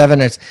Vulcan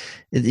 7.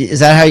 Is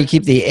that how you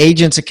keep the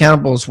agents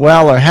accountable as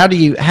well? Or how do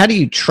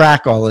you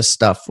track all this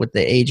stuff with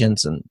the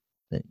agents and,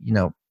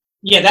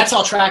 Yeah, that's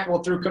all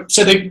trackable through.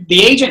 So the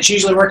agents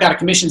usually work out of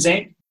Commissions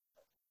Inc.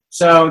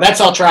 So that's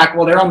all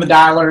trackable. They're on the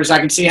dialers. I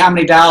can see how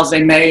many dials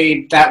they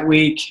made that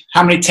week,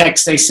 how many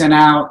texts they sent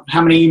out,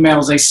 how many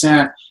emails they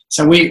sent.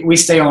 So we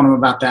stay on them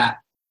about that.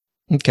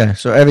 Okay,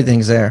 so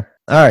everything's there.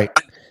 All right.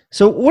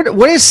 So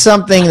what is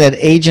something that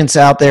agents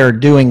out there are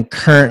doing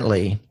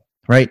currently,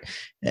 right?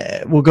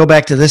 We'll go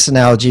back to this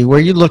analogy where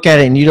you look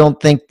at it and you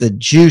don't think the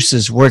juice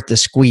is worth the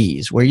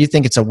squeeze, where you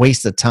think it's a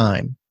waste of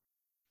time.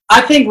 I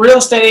think real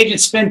estate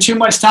agents spend too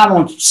much time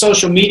on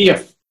social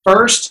media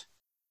first,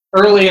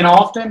 early and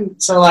often.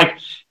 So like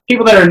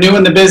people that are new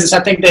in the business,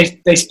 I think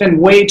they spend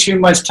way too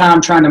much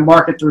time trying to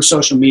market through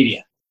social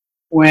media.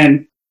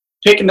 When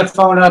picking the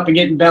phone up and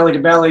getting belly to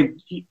belly,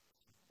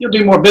 you'll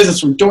do more business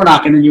from door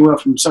knocking than you will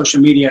from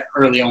social media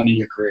early on in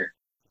your career.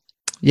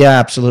 Yeah,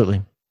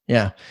 absolutely.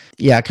 Yeah.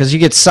 Yeah, because you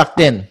get sucked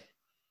in.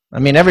 I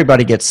mean,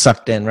 everybody gets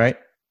sucked in, right?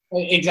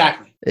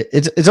 Exactly.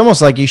 It's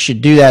almost like you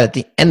should do that at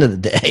the end of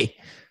the day,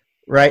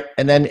 right?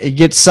 And then it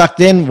gets sucked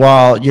in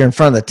while you're in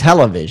front of the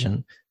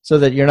television, so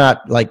that you're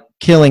not like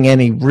killing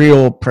any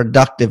real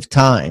productive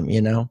time,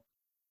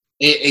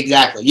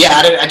 Exactly.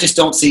 Yeah, I just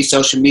don't see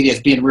social media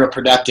as being real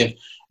productive. I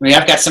mean,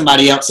 I've got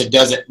somebody else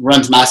that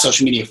runs my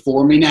social media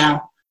for me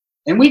now,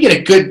 and we get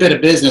a good bit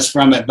of business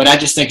from it, but I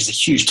just think it's a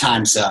huge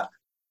time suck.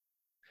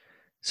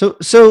 So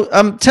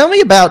tell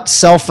me about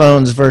cell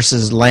phones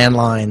versus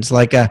landlines.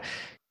 Like,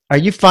 are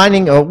you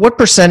finding what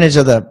percentage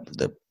of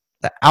the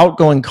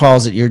outgoing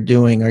calls that you're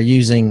doing are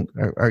using,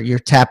 or you're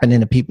tapping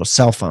into people's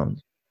cell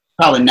phones?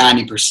 Probably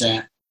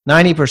 90%.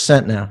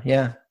 90% now.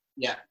 Yeah.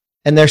 Yeah.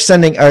 And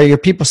are your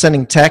people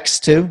sending texts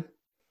too?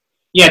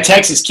 Yeah,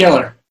 text is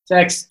killer.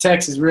 Text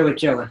is really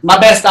killer. My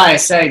best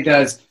ISA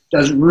does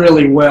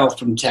really well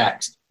from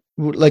text.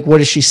 Like, what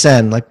does she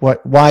send? Like,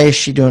 why is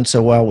she doing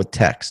so well with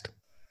text?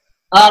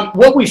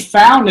 What we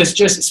found is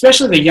just,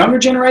 especially the younger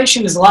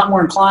generation, is a lot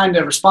more inclined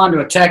to respond to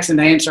a text than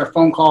to answer a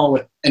phone call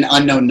with an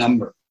unknown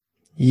number.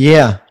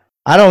 Yeah.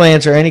 I don't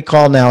answer any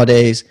call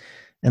nowadays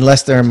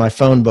unless they're in my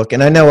phone book.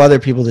 And I know other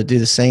people that do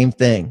the same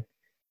thing.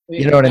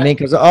 You know what I mean?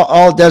 Because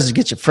all it does is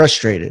get you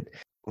frustrated.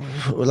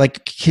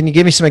 Like, can you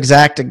give me some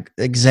exact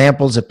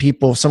examples of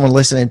people, someone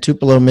listening in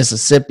Tupelo,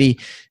 Mississippi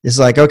is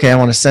like, okay, I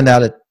want to send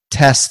out a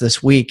test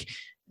this week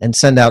and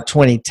send out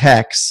 20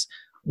 texts.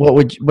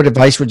 What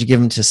advice would you give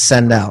them to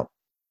send out?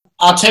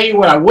 I'll tell you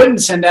what I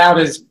wouldn't send out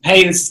is,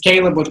 hey, this is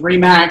Caleb with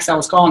RE/MAX. I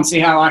was calling to see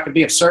how I could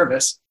be of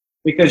service,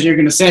 because you're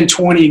going to send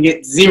 20 and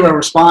get 0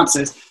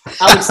 responses.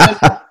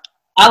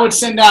 I would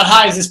send out,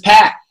 hi, is this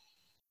Pat?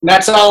 And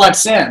that's all I'd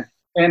send.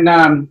 And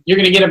you're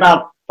going to get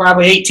about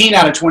probably 18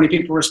 out of 20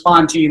 people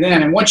respond to you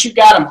then. And once you've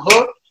got them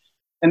hooked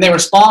and they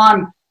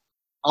respond,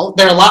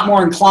 they're a lot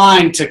more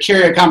inclined to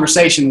carry a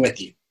conversation with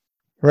you.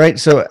 Right.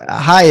 So,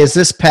 hi, is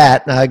this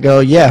Pat? And I go,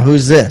 yeah,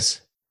 who's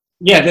this?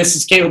 Yeah, this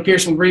is Caleb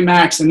Pearson with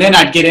RE/MAX. And then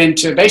I'd get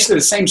into basically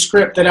the same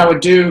script that I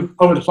would do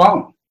over the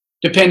phone,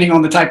 depending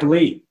on the type of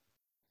lead.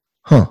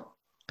 Huh.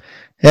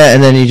 Yeah,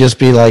 and then you just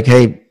be like,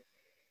 hey,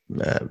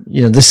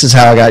 this is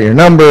how I got your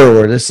number,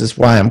 or this is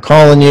why I'm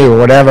calling you, or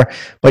whatever.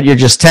 But you're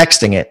just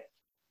texting it,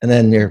 and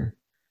then you're...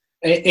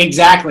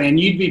 Exactly, and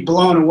you'd be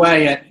blown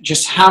away at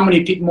just how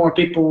many more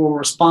people will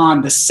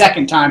respond the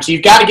second time. So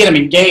you've got to get them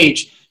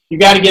engaged.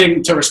 You've got to get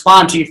them to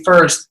respond to you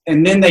first,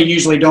 and then they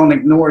usually don't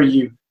ignore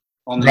you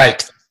on the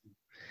next.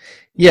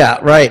 Yeah,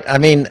 right. I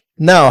mean,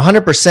 no,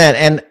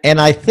 100%.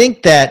 And I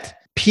think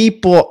that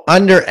people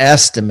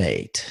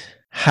underestimate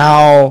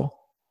how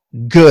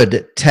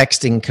good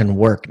texting can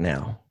work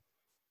now,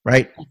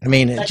 right? I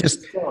mean,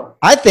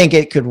 I think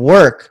it could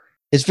work.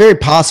 It's very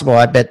possible.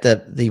 I bet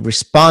that the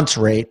response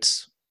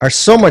rates are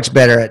so much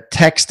better at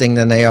texting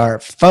than they are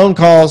phone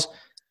calls,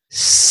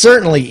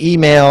 certainly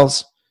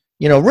emails,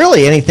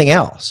 really anything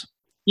else.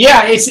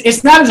 Yeah,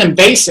 it's not as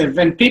invasive,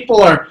 and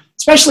people are,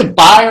 especially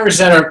buyers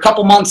that are a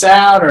couple months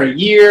out or a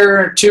year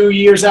or 2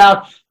 years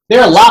out,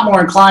 they're a lot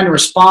more inclined to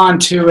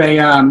respond to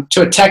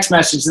a text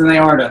message than they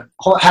are to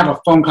have a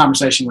phone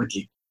conversation with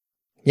you.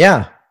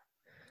 Yeah.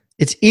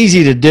 It's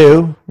easy to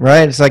do,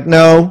 right? It's like,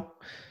 no,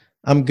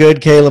 I'm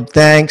good, Caleb,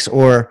 thanks,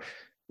 or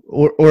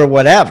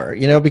whatever,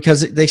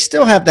 because they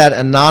still have that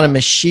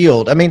anonymous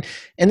shield. I mean,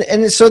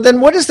 and so then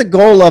what is the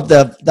goal of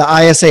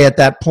the ISA at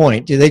that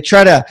point? Do they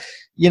try to,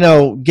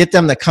 get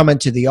them to come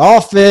into the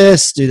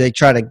office? Do they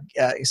try to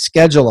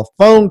schedule a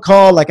phone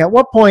call? Like, at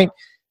what point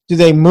do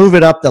they move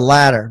it up the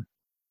ladder?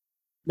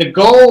 The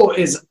goal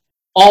is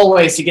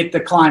always to get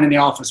the client in the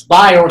office,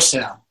 buy or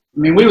sell. I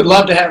mean, we would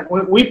love to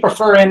we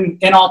prefer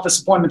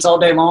in-office appointments all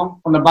day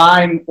long on the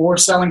buying or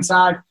selling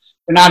side.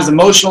 They're not as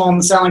emotional on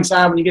the selling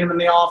side when you get them in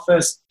the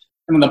office.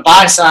 And on the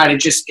buy side,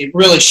 it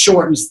really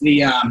shortens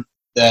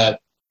the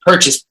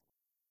purchase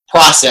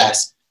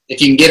process. If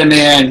you can get them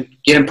in,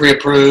 get them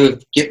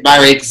pre-approved, get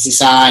buyer agency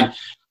signed,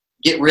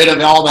 get rid of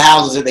all the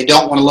houses that they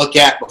don't want to look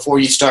at before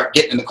you start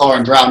getting in the car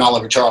and driving all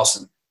over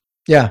Charleston.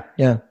 Yeah.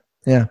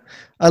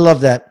 I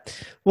love that.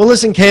 Well,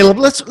 listen, Caleb,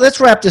 let's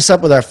wrap this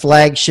up with our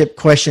flagship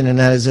question, and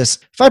that is this.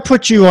 If I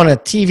put you on a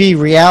TV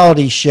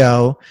reality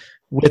show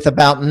with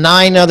about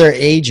 9 other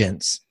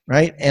agents,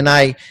 right, and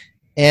I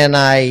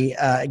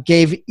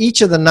gave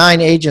each of the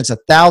 9 agents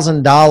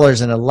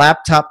 $1,000 and a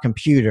laptop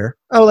computer,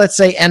 let's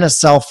say, and a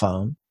cell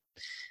phone,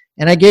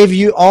 and I gave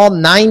you all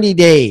 90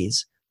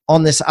 days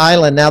on this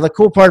island. Now, the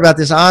cool part about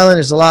this island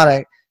is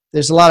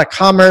there's a lot of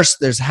commerce.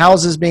 There's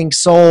houses being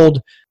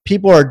sold.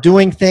 People are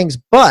doing things,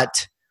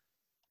 but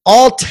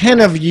all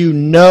 10 of you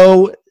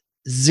know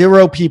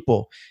 0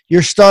 people.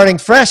 You're starting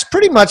fresh,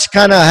 pretty much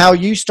kind of how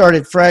you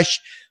started fresh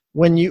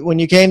when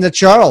you came to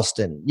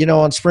Charleston,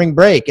 on spring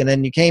break, and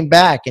then you came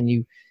back and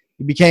you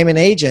became an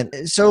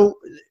agent. So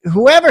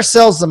whoever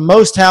sells the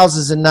most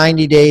houses in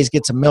 90 days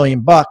gets $1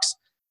 million.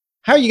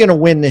 How are you going to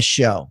win this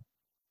show?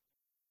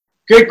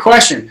 Good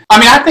question. I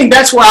mean, I think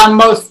that's where I'm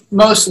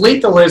most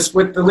lethal is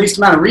with the least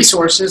amount of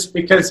resources,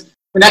 because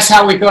that's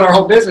how we build our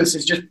whole business,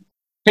 is just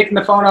picking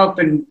the phone up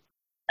and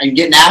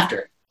getting after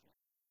it.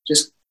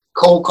 Just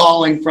cold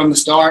calling from the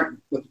start.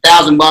 With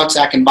 $1,000,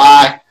 I can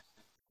buy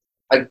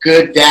a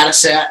good data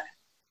set,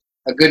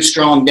 a good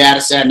strong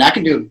data set, and I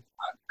can do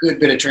a good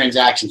bit of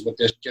transactions with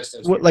this.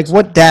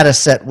 What data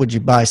set would you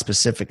buy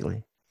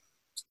specifically?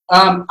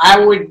 I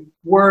would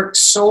work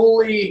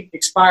solely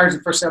expires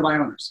and first sale by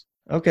owners.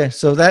 Okay,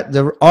 so that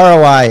the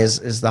ROI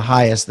is the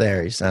highest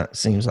there. It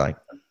seems like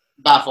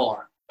by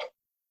far.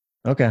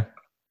 Okay.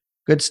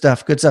 Good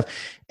stuff.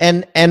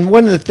 And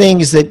one of the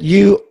things that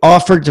you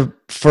offered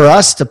for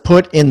us to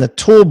put in the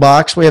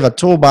toolbox, we have a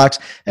toolbox.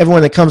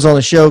 Everyone that comes on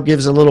the show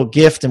gives a little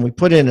gift, and we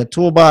put it in a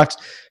toolbox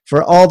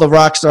for all the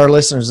Rockstar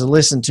listeners to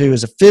listen to,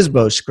 is a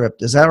FSBO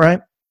script. Is that right?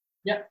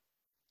 Yeah.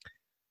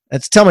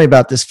 Tell me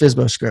about this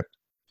FSBO script.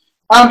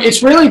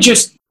 It's really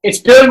it's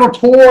building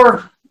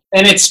rapport,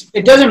 and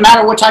it doesn't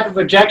matter what type of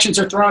objections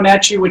are thrown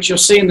at you, which you'll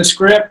see in the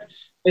script.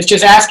 It's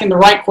just asking the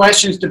right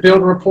questions to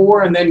build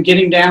rapport and then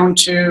getting down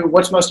to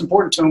what's most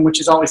important to them, which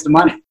is always the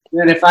money.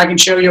 And if I can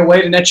show you a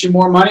way to net you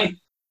more money,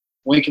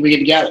 when can we get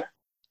together?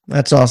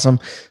 That's awesome.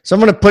 So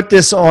I'm going to put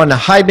this on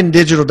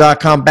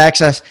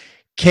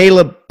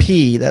hibandigital.com/Caleb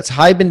P. That's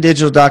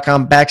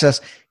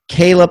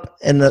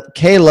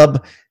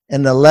hibandigital.com/Caleb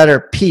and the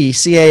letter P,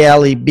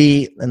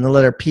 CALEB and the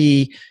letter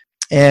P.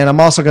 And I'm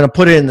also going to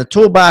put it in the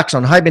toolbox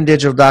on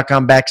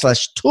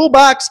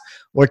hibandigital.com/toolbox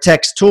or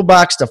text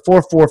toolbox to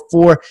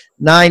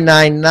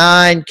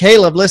 444-999.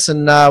 Caleb,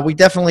 listen, we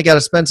definitely got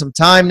to spend some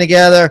time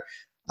together.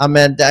 I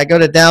go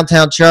to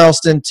downtown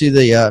Charleston to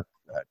the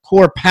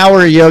Core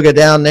Power Yoga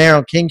down there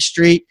on King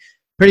Street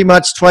pretty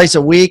much twice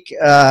a week.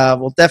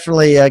 We'll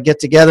definitely get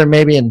together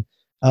maybe and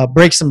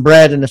break some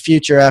bread in the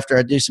future after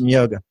I do some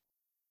yoga.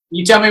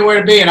 You tell me where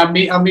to be, and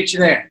I'll meet you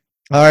there.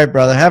 All right,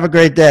 brother. Have a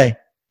great day.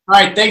 All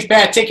right. Thanks,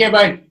 Pat. Take care,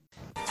 buddy.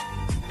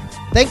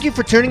 Thank you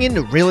for tuning in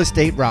to Real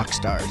Estate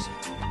Rockstars.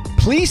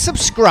 Please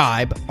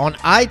subscribe on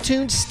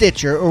iTunes,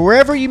 Stitcher, or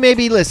wherever you may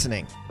be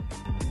listening.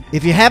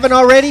 If you haven't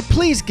already,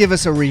 please give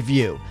us a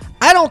review.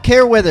 I don't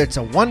care whether it's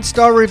a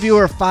 1-star review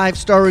or a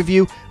 5-star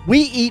review.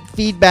 We eat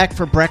feedback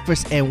for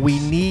breakfast, and we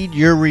need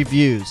your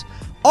reviews.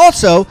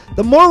 Also,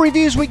 the more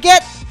reviews we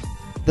get,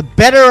 the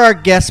better our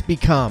guests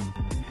become.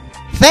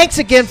 Thanks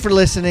again for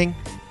listening,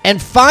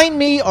 and find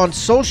me on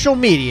social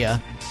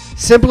media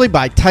simply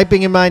by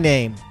typing in my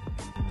name.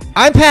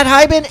 I'm Pat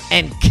Hiban,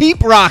 and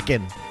keep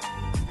rocking.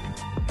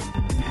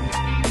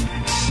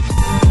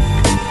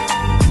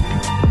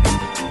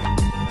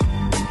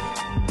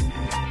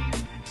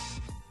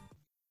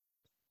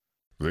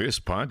 This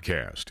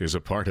podcast is a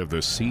part of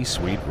the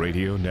C-Suite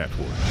Radio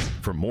Network.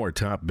 For more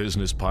top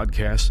business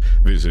podcasts,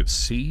 visit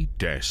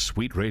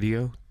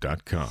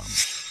c-suiteradio.com.